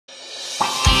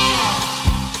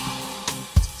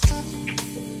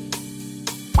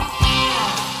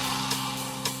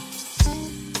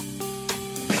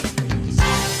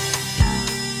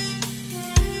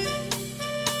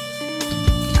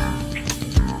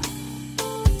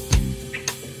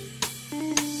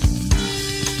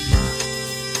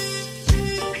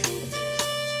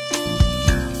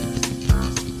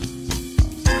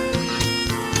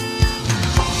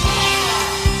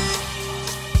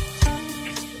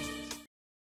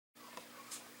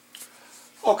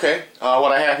Okay,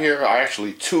 what I have here are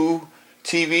actually two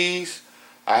TVs.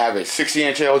 I have a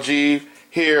 60-inch LG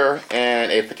here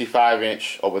and a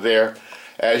 55-inch over there.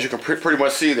 As you can pretty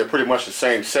much see, they're pretty much the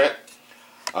same set.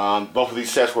 Both of these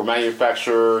sets were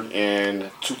manufactured in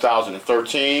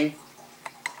 2013.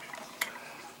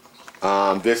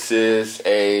 This is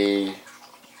a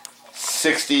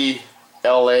 60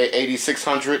 LA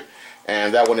 8600,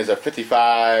 and that one is a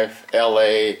 55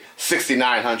 LA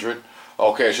 6900.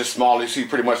 Okay, it's just small. You see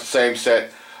pretty much the same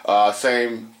set,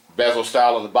 same bezel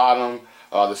style on the bottom,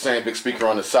 the same big speaker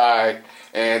on the side.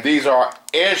 And these are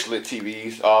edge-lit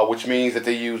TVs, which means that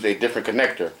they use a different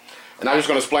connector. And I'm just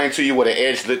going to explain to you what an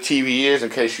edge-lit TV is in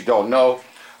case you don't know.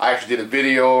 I actually did a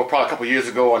video probably a couple years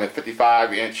ago on a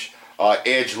 55-inch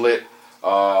edge-lit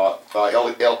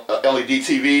LED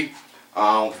TV.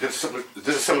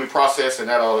 Disassembly process, and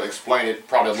that'll explain it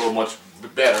probably a little much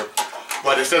better.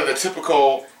 But instead of the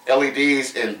typical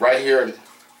LEDs in right here and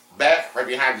back, right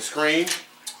behind the screen,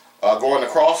 going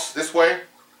across this way,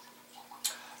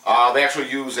 they actually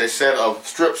use a set of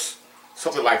strips,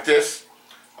 something like this.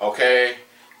 Okay,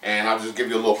 and I'll just give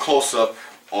you a little close-up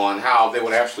on how they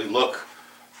would actually look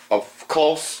up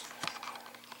close.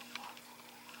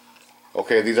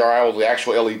 Okay, these are the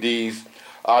actual LEDs.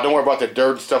 Don't worry about the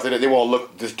dirt and stuff. They won't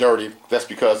look this dirty. That's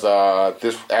because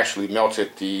this actually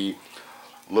melted the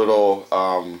little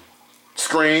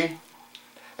screen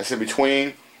that's in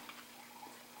between.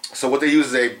 So what they use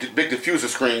is a big diffuser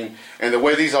screen, and the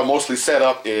way these are mostly set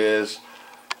up is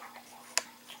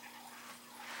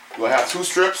you'll have two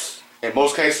strips in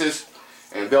most cases,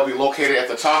 and they'll be located at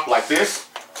the top like this,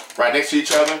 right next to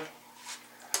each other.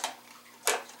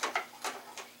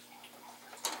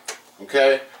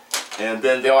 Okay, and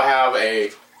then they'll have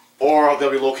they'll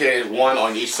be located one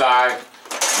on each side,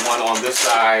 one on this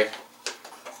side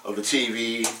of the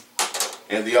TV,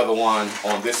 and the other one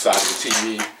on this side of the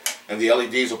TV. And the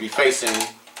LEDs will be facing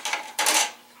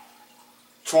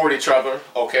toward each other,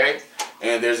 okay?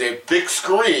 And there's a big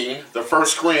screen. The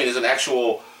first screen is an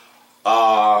actual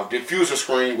diffuser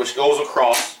screen which goes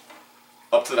across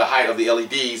up to the height of the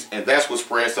LEDs, and that's what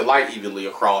spreads the light evenly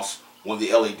across when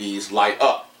the LEDs light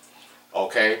up,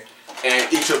 okay? And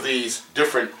each of these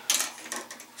are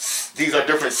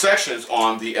different sections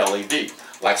on the LED.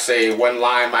 Like say one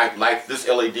line might light this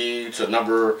LED to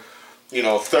number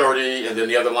 30, and then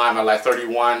the other line might light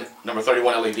number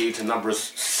 31 LED to number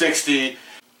 60.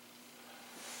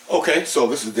 Okay, so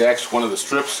this is one of the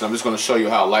strips. I'm just going to show you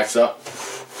how it lights up.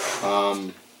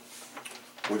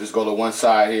 We'll just go to one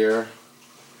side here,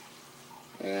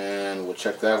 and we'll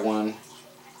check that one.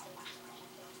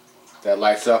 That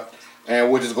lights up, and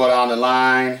we'll just go down the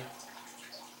line.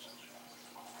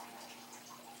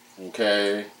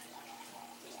 Okay.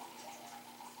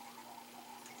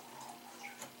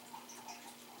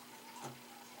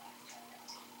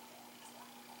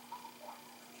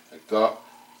 Up,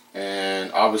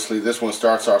 and obviously this one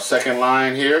starts our second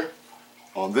line here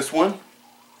on this one.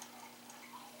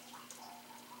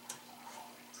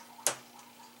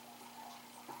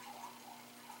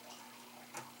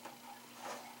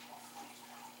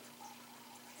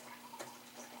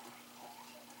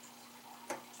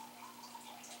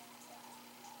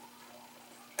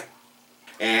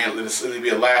 And this will be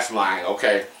a last line.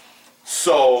 Okay,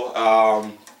 so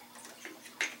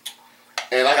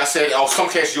and like I said, in some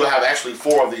cases you'll have actually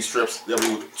 4 of these strips. There'll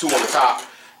be 2 on the top,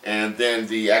 and then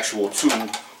the actual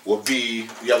the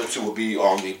other 2 will be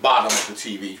on the bottom of the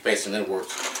TV facing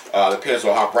inwards. Depends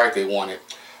on how bright they want it.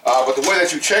 But the way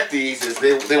that you check these is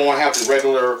they won't have the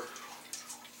regular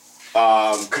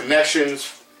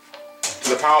connections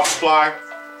to the power supply.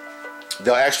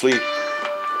 They'll actually,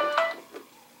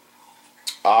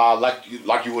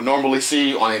 like you would normally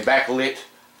see on a backlit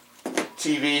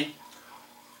TV.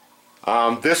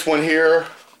 This one here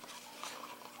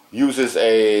uses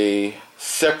a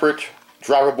separate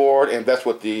driver board, and that's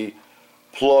what the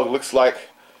plug looks like.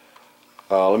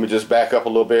 Let me just back up a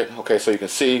little bit, okay, so you can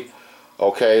see.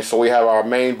 Okay, so we have our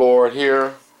main board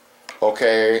here,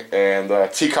 okay, and the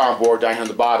T-con board down here on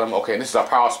the bottom. Okay, and this is our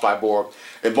power supply board.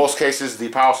 In most cases, the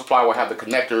power supply will have the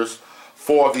connectors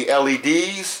for the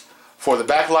LEDs, for the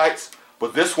backlights,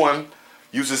 but this one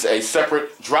uses a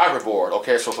separate driver board.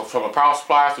 Okay, so from a power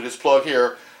supply to this plug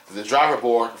here, to the driver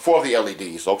board for the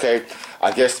LEDs. Okay,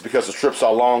 I guess because the strips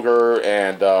are longer,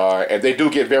 and they do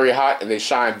get very hot and they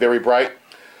shine very bright.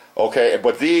 Okay,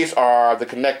 but these are the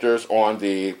connectors on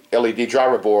the LED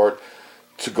driver board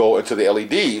to go into the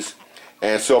LEDs.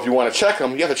 And so if you want to check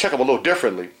them, you have to check them a little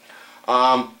differently.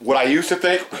 What I used to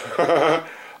think,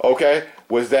 okay,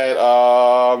 was that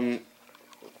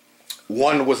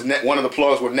one of the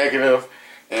plugs were negative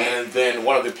and then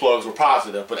one of the plugs were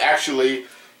positive. But actually,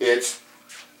 it's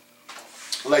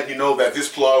letting you know that this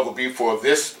plug will be for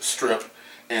this strip,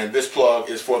 and this plug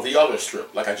is for the other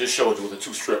strip, like I just showed you with the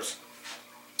two strips.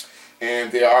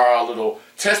 And there are little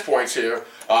test points here,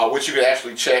 which you can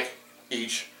actually check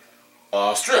each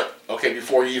strip, okay,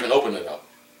 before you even open it up.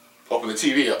 Open the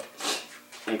TV up.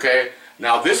 Okay,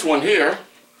 now this one here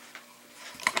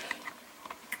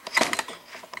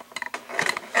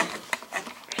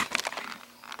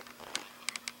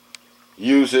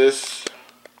uses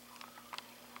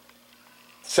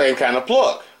same kind of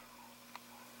plug.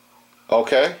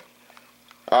 Okay,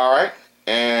 all right,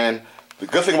 and the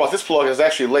good thing about this plug is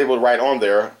actually labeled right on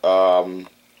there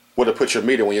where to put your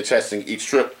meter when you're testing each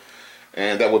strip,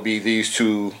 and that would be these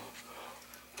two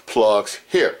plugs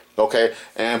here. Okay,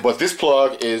 but this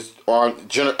plug is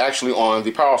actually on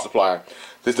the power supply.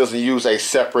 This doesn't use a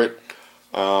separate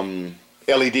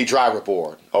LED driver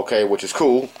board. Okay, which is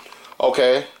cool.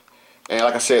 Okay, and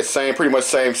like I said, pretty much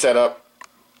same setup.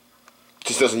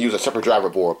 Just doesn't use a separate driver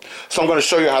board. So I'm going to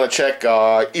show you how to check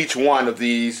each one of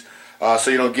these,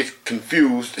 so you don't get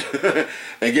confused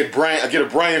and get a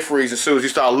brain freeze as soon as you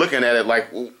start looking at it.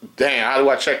 Like, damn, how do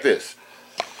I check this?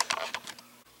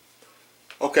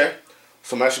 Okay,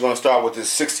 so I'm actually going to start with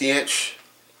this 60-inch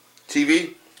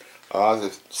TV,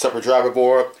 the separate driver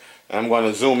board, and I'm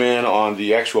going to zoom in on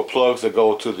the actual plugs that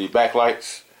go to the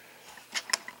backlights.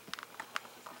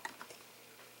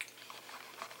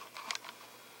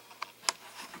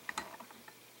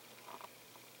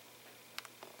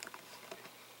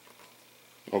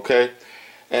 Okay,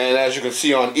 and as you can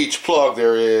see on each plug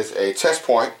there is a test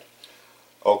point.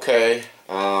 Okay,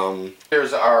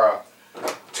 here's our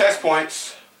test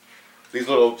points. These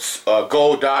little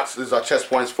gold dots, these are test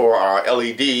points for our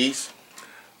LEDs.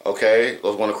 Okay,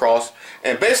 those going across.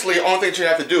 And basically the only thing that you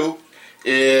have to do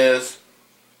is,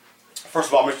 first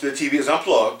of all, make sure the TV is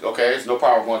unplugged. Okay, there's no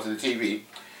power going to the TV.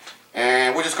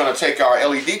 And we're just going to take our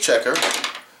LED checker,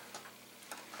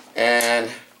 and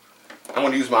I'm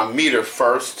going to use my meter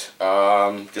first,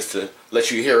 just to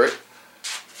let you hear it.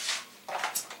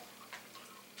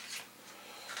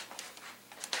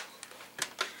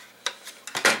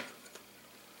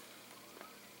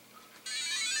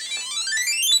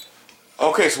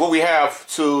 Okay, so what we have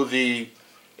to the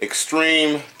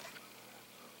extreme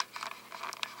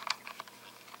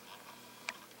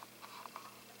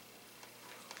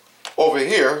over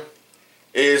here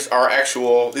is our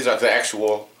actual, these are the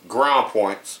actual ground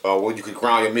points where you could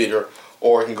ground your meter,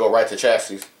 or it can go right to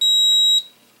chassis.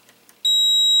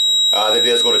 That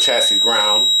does go to chassis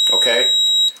ground, okay?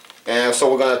 And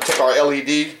so we're going to take our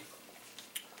LED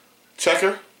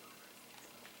checker,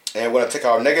 and we're going to take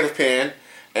our negative pin,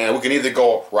 and we can either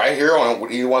go right here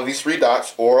on either one of these three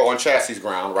dots, or on chassis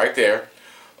ground right there,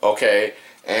 okay?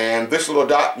 And this little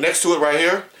dot next to it right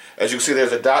here, as you can see,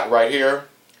 there's a dot right here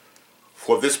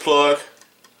for this plug,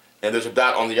 and there's a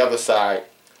dot on the other side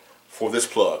for this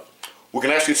plug. We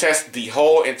can actually test the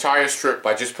whole entire strip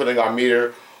by just putting our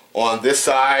meter on this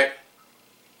side,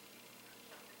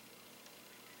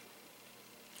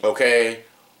 okay,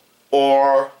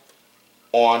 or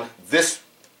on this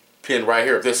pin right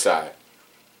here, this side.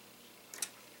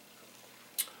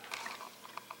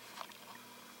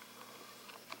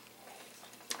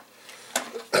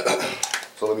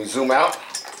 So let me zoom out.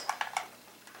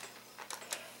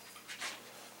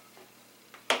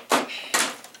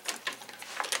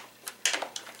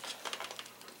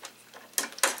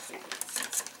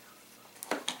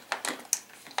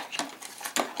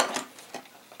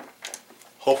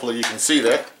 Hopefully you can see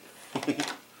that.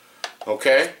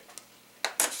 Okay,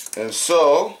 and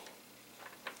so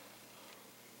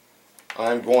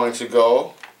I'm going to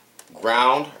go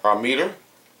ground our meter,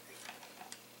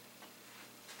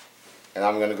 and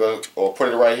I'm going to go, or put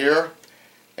it right here,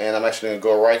 and I'm actually going to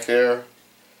go right there,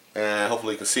 and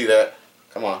hopefully you can see that.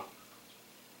 Come on.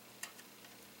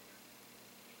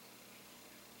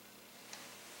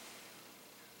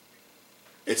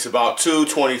 It's about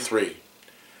 223.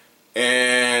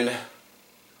 And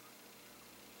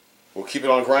we'll keep it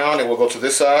on ground, and we'll go to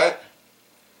this side.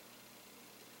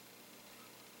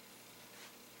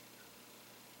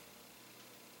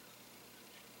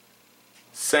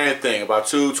 Same thing, about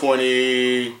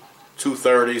 220,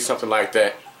 230, something like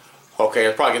that. Okay,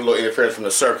 it's probably getting a little interference from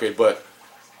the circuit, but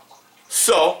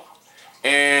so,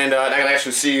 and I can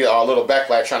actually see a little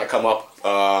backlight trying to come up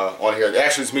on here.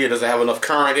 Actually, this meter doesn't have enough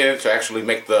current in it to actually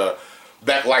make the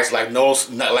backlights like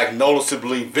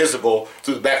noticeably visible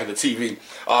through the back of the TV,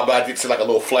 but I did see like a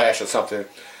little flash or something.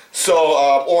 So,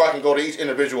 or I can go to each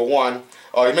individual one.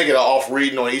 You may get an off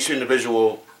reading on each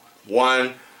individual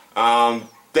one.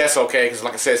 that's okay, because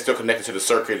like I said, it's still connected to the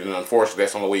circuit, and unfortunately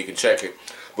that's the only way you can check it.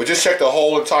 But just check the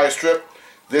whole entire strip,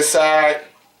 this side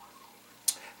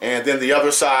and then the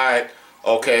other side,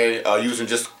 okay, using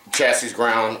just chassis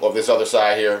ground of this other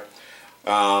side here.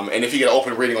 And if you get an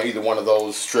open reading on either one of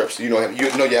those strips, you know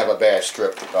you have a bad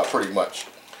strip, pretty much.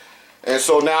 And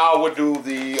so now we'll do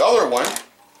the other one,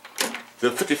 the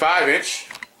 55-inch.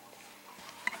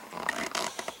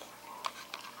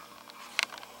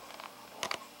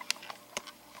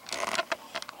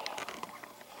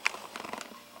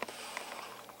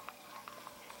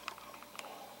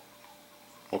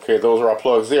 Okay, those are our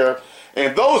plugs there,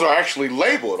 and those are actually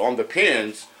labeled on the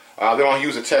pins. They don't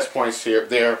use the test points here.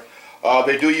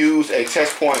 They do use a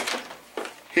test point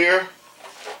here.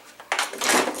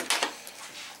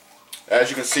 As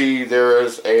you can see, there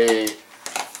is a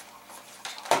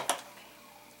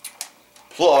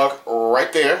plug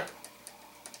right there.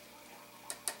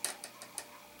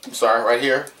 I'm sorry, right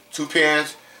here. 2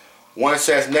 pins. One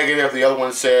says negative, the other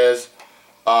one says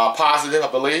positive, I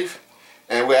believe.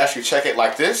 And we actually check it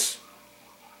like this.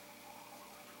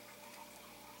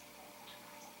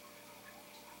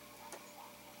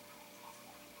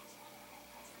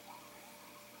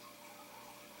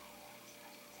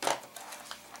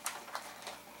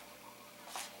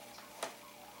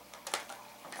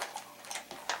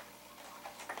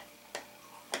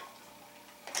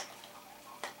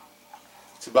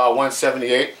 It's about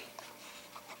 178,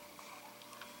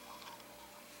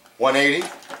 180.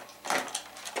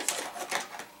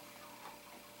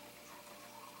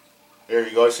 There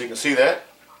you go, so you can see that.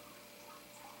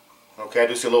 Okay, I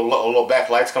do see a little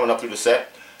backlights coming up through the set.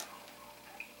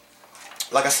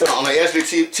 Like I said, on the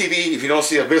HD TV, if you don't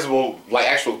see a visible, like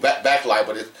actual backlight,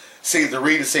 but the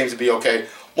reading seems to be okay,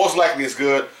 most likely it's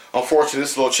good. Unfortunately,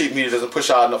 this little cheap meter doesn't push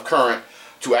out enough current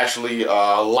to actually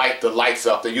light the lights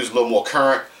up. They use a little more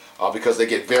current because they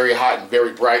get very hot and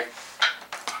very bright.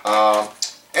 And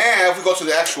if we go to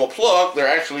the actual plug, there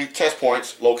are actually test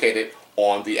points located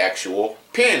on the actual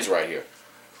pins right here.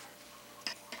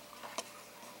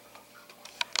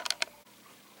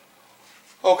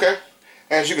 Okay,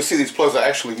 as you can see, these plugs are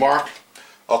actually marked.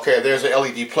 Okay, there's a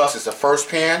LED plus, it's the first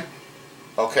pin.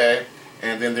 Okay,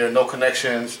 and then there are no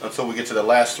connections until we get to the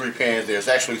last 3 pins. There's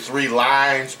actually 3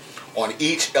 lines on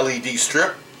each LED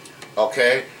strip.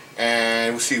 Okay,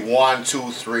 and we see 1,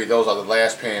 2, 3. Those are the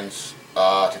last pins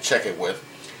to check it with.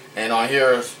 And on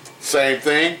here, same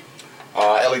thing.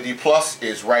 LED plus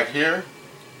is right here.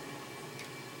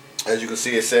 As you can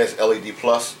see, it says LED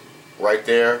plus right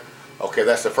there. Okay,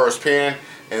 that's the first pin,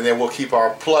 and then we'll keep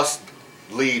our plus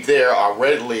lead there, our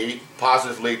red lead,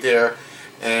 positive lead there,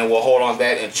 and we'll hold on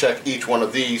that and check each one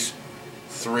of these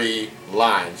 3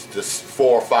 lines, just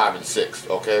 4, 5, and 6.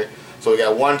 Okay, so we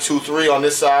got 1, 2, 3 on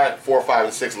this side, 4, 5,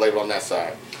 and 6 labeled on that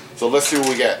side. So let's see what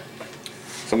we get.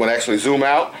 So I'm going to actually zoom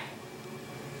out.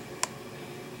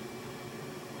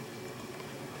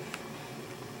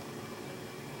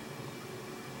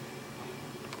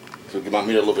 So get my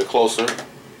meter a little bit closer.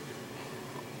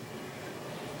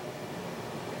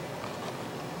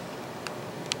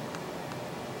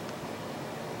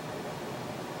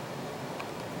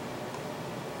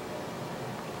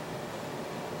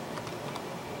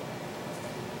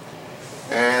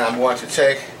 And I'm going to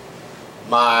take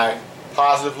my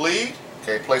positive lead,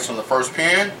 okay, place on the first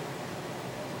pin,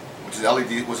 which is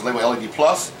LED, which is labeled LED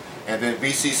plus, and then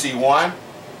VCC1,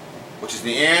 which is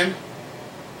the end.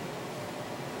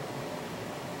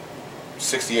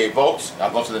 68 volts.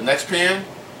 I'll go to the next pin,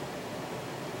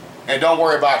 and don't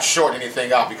worry about shorting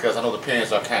anything out because I know the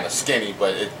pins are kind of skinny,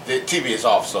 but the TV is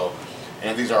off, so,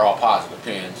 and these are all positive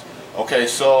pins. Okay,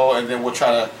 so, and then we'll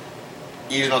try to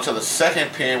ease it onto the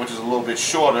second pin, which is a little bit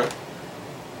shorter,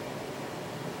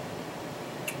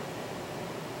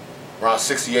 around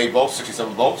 68 volts,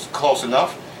 67 volts, close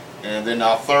enough. And then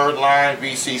our third line,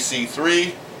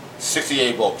 VCC3,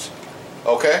 68 volts.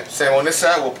 Okay, same on this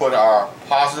side, we'll put our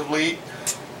positive lead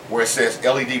where it says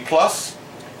LED plus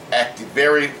at the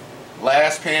very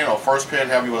last pin or first pin,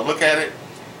 however you want to look at it.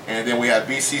 And then we have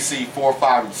VCC 4,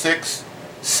 5, and 6.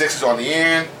 6 is on the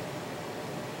end.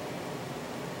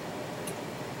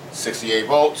 68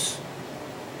 volts.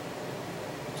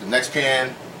 The next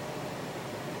pin,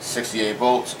 68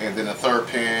 volts. And then the third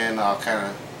pin, I'll kind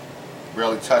of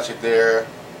barely touch it there.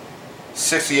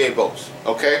 68 volts.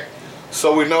 Okay,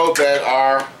 so we know that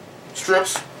our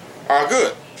strips are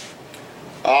good.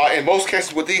 In most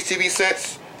cases with these TV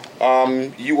sets,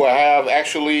 you will have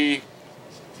actually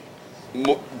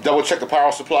double check the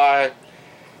power supply,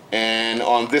 and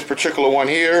on this particular one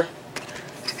here,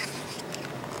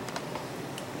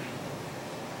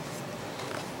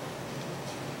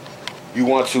 you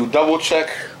want to double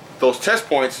check those test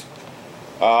points.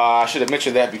 I should have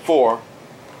mentioned that before.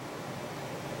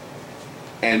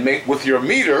 And make with your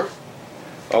meter,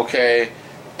 okay,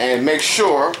 and make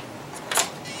sure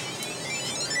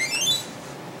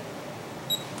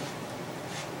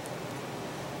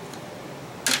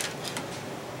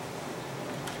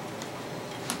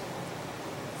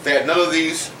that none of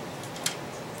these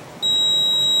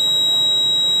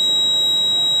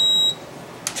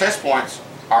test points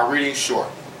are reading short.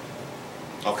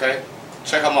 Okay,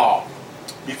 check them all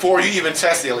before you even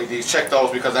test the LEDs. Check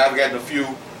those, because I've gotten a few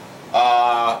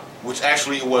which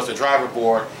actually was the driver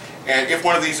board, and if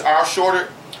one of these are shorted,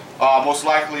 most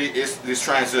likely it's this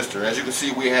transistor. As you can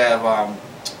see, we have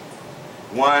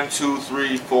 1, 2,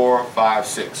 3, 4, 5,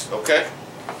 6. Okay,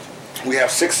 we have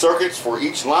 6 circuits for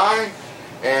each line,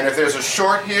 and if there's a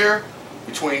short here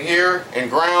between here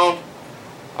and ground,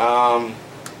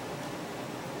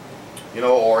 you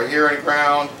know, or here and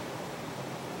ground,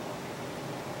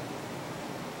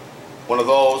 one of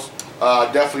those,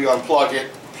 definitely unplug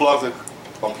it,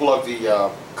 unplug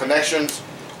the connections,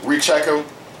 recheck them.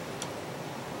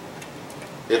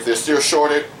 If they're still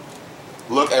shorted,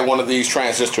 look at one of these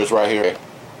transistors right here.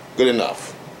 Good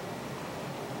enough.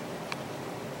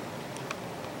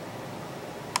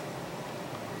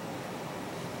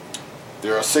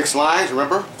 There are 6 lines,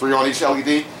 remember, 3 on each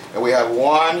LED, and we have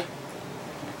 1,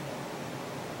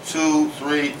 2,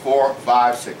 3, 4,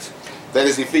 5, 6. That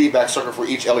is the feedback circuit for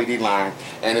each LED line.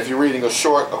 And if you're reading a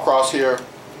short across here,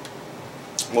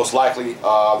 most likely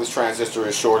this transistor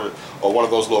is shorted, or one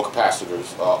of those little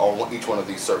capacitors on each one of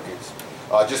these circuits.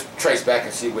 Just trace back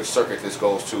and see which circuit this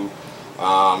goes to,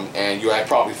 and you'll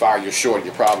probably find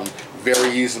your problem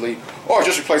very easily, or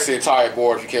just replace the entire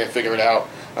board if you can't figure it out.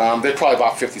 They're probably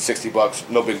about 50, 60 bucks,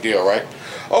 no big deal, right?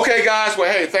 Okay guys,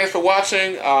 well hey, thanks for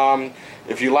watching.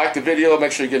 If you liked the video,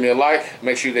 make sure you give me a like.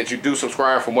 Make sure that you do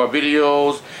subscribe for more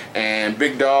videos, and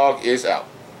Big Dog is out.